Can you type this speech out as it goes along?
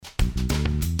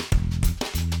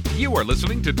You are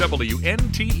listening to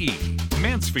WNTE,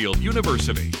 Mansfield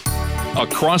University.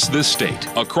 Across this state,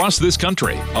 across this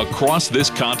country, across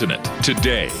this continent,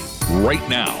 today, right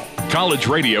now, college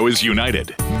radio is united.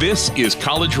 This is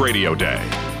College Radio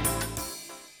Day.